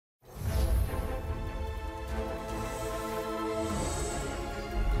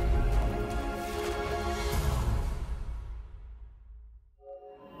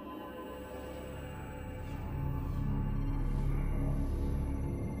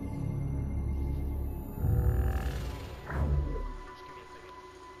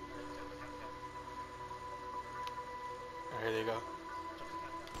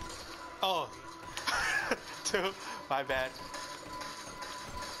too. My bad.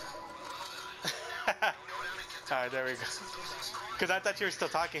 Alright, there we go. Because I thought you were still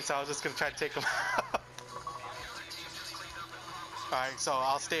talking, so I was just going to try to take him out. Alright, so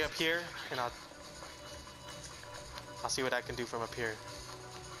I'll stay up here, and I'll see what I can do from up here.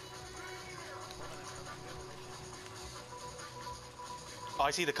 Oh,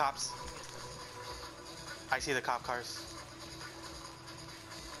 I see the cops. I see the cop cars.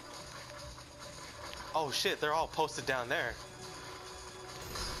 Oh shit, they're all posted down there.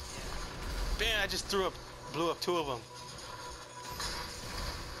 Man, I just blew up 2 of them.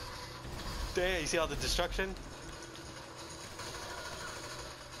 Damn, you see all the destruction?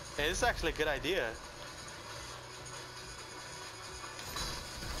 Hey, this is actually a good idea.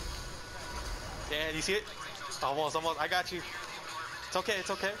 Yeah, you see it? Almost, I got you. It's okay,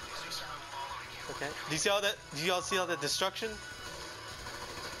 it's okay. Okay. Do you see all that? Do you all see all the destruction?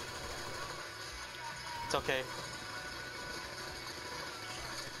 It's okay.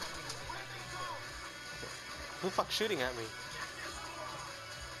 Who the fuck's shooting at me?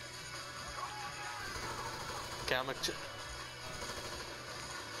 Okay, I'm gonna.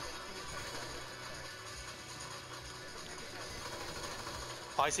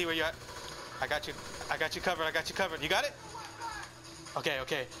 Oh, I see where you're at. I got you. I got you covered. I got you covered. You got it? Okay,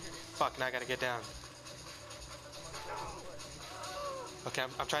 okay. Fuck, now I gotta get down. Okay,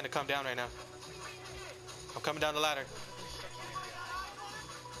 I'm trying to come down right now. I'm coming down the ladder.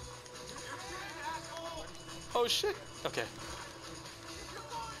 Oh shit. Okay.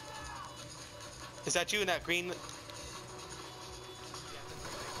 Is that you in that green?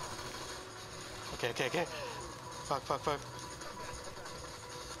 Okay, okay, okay. Fuck, fuck, fuck.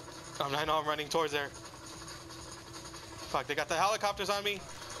 I know I'm running towards there. Fuck, they got the helicopters on me.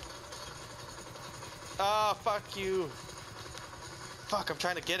 Ah, fuck you. Fuck, I'm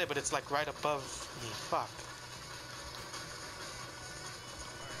trying to get it, but it's like right above me. Fuck.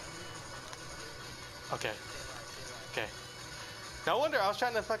 Okay. Okay. No wonder I was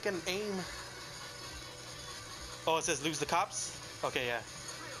trying to fucking aim. Oh, it says lose the cops? Okay, yeah.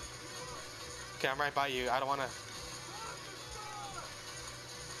 Okay, I'm right by you. I don't wanna.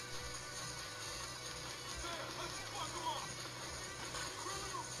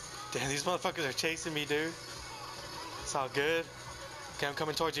 Damn, these motherfuckers are chasing me, dude. It's all good. Okay, I'm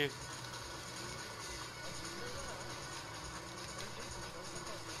coming towards you.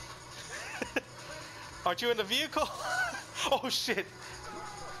 Aren't you in the vehicle? Oh shit.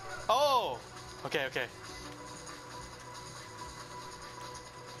 Oh. Okay, okay.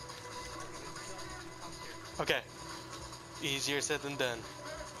 Okay. Easier said than done.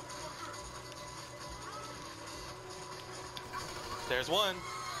 There's one.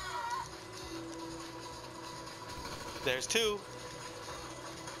 There's 2.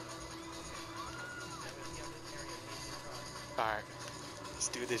 Alright. Let's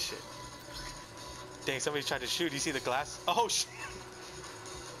do this shit. Dang, somebody tried to shoot. You see the glass? Oh shit.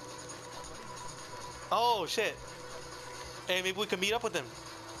 Oh shit. Hey, maybe we can meet up with them.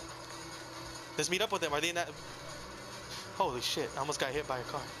 Let's meet up with them. Are they in that? Holy shit. I almost got hit by a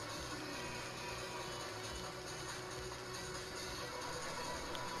car.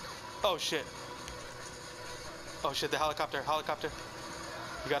 Oh shit. Oh shit, the helicopter. Helicopter.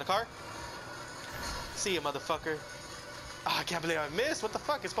 You got a car? See ya, motherfucker. Oh, I can't believe I missed. What the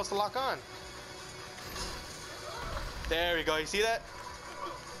fuck? It's supposed to lock on. There we go. You see that?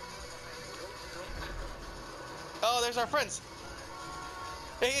 Oh, there's our friends.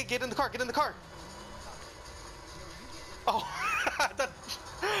 Hey, hey, get in the car. Get in the car. Oh.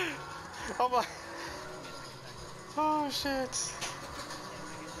 Oh my. Oh shit.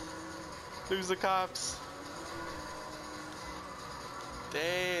 Lose the cops.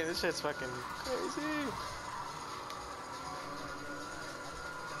 Dang, this shit's fucking crazy.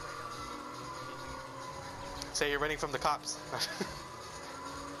 Say you're running from the cops.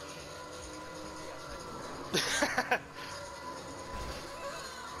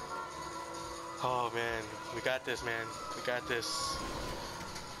 Oh man, we got this, man. We got this.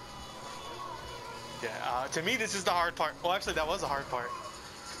 Yeah, to me this is the hard part. Well, actually that was the hard part.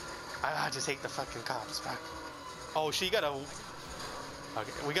 I just hate the fucking cops. Fuck. Oh, she got a.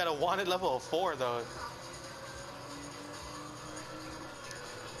 Okay, we got a wanted level of 4 though.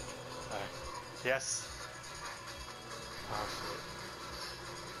 Alright. Yes. Oh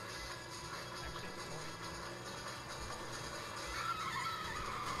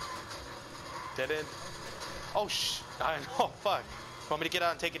shit. Dead end. Oh sh. I know. Fuck. Want me to get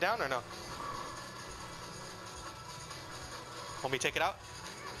out and take it down or no? Want me to take it out?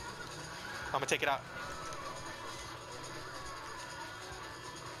 I'm gonna take it out.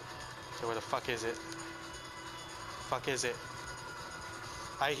 Okay, where the fuck is it? fuck is it?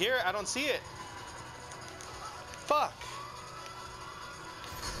 I hear it, I don't see it. Fuck.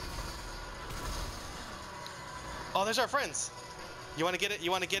 Oh, there's our friends. You wanna get it?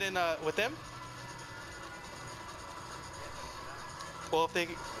 You wanna get in with them? Well, if they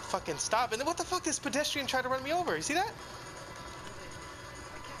fucking stop, and then what the fuck? This pedestrian tried to run me over. You see that?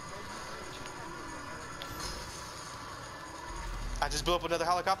 I just blew up another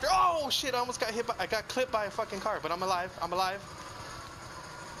helicopter. Oh shit! I almost got hit. I got clipped by a fucking car, but I'm alive. I'm alive.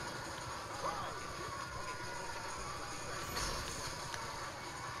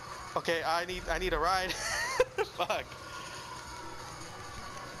 Okay, I need a ride. Fuck.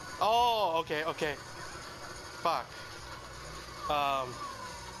 Oh, okay, okay. Fuck.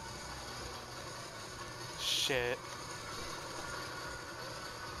 Shit.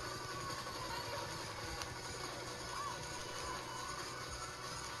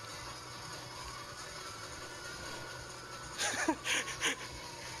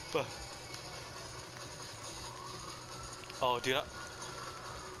 But, oh, dude.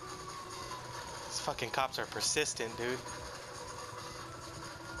 These fucking cops are persistent, dude.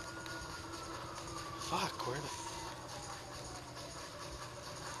 Fuck, where the...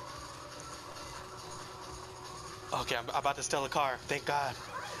 Okay, I'm about to steal a car. Thank God.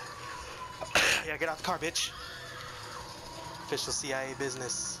 Yeah, get out the car, bitch. Official CIA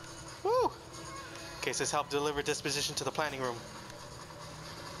business. Woo! Okay, says help deliver disposition to the planning room.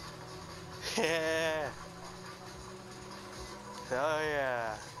 Yeah. Oh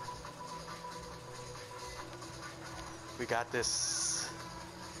yeah. We got this.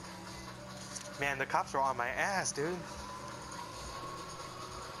 Man, the cops are on my ass, dude.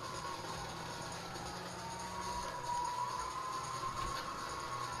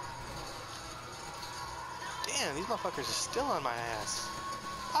 Damn, these motherfuckers are still on my ass.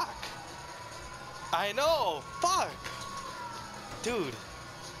 Fuck. I know. Fuck. Dude.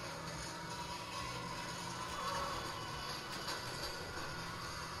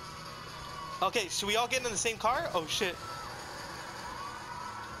 Okay, should we all get in the same car? Oh shit.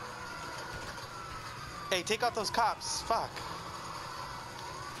 Hey, take out those cops. Fuck.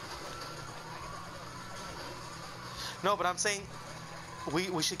 No, but I'm saying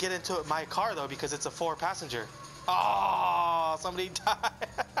we should get into my car though because it's a 4-passenger. Oh, somebody died.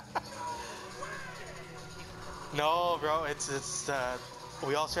 No, bro, it's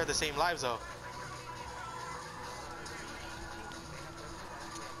we all share the same lives though.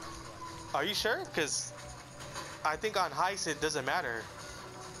 Are you sure? Because I think on heist it doesn't matter.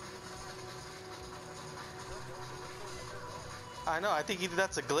 I know, I think either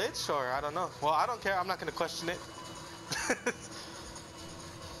that's a glitch or I don't know. Well, I don't care, I'm not gonna question it.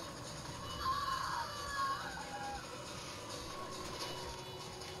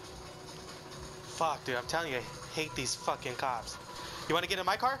 Fuck, dude, I'm telling you, I hate these fucking cops. You wanna get in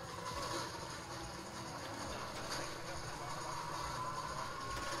my car?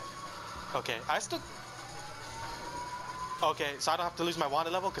 Okay, I still... Okay, so I don't have to lose my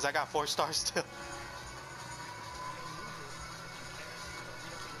wanted level because I got 4 stars still.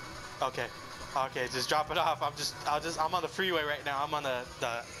 Okay. Okay, just drop it off. I'm on the freeway right now. I'm on the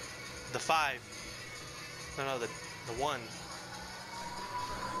 5. No, the 1.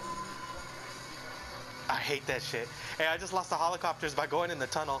 I hate that shit. Hey, I just lost the helicopters by going in the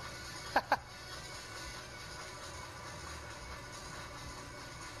tunnel.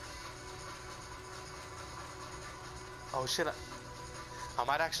 Oh shit. I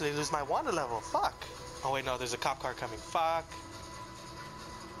might actually lose my wanted level. Fuck. Oh wait, no, there's a cop car coming. Fuck.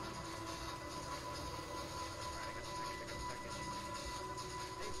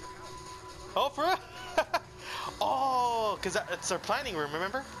 Oh, for real? Oh, because it's our planning room,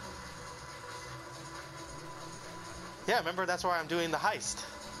 remember? Yeah, remember that's where I'm doing the heist.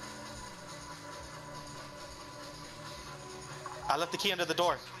 I left the key under the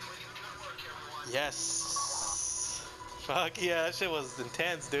door. Yes. Fuck yeah, that shit was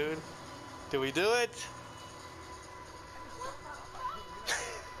intense, dude. Did we do it?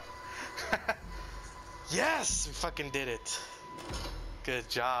 Yes, we fucking did it. Good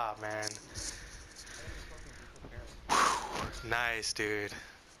job, man. Whew. Nice, dude.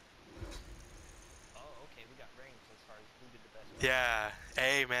 Oh, okay, we got rings as far as who did the best. Yeah.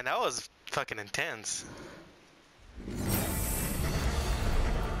 Hey, man, that was fucking intense.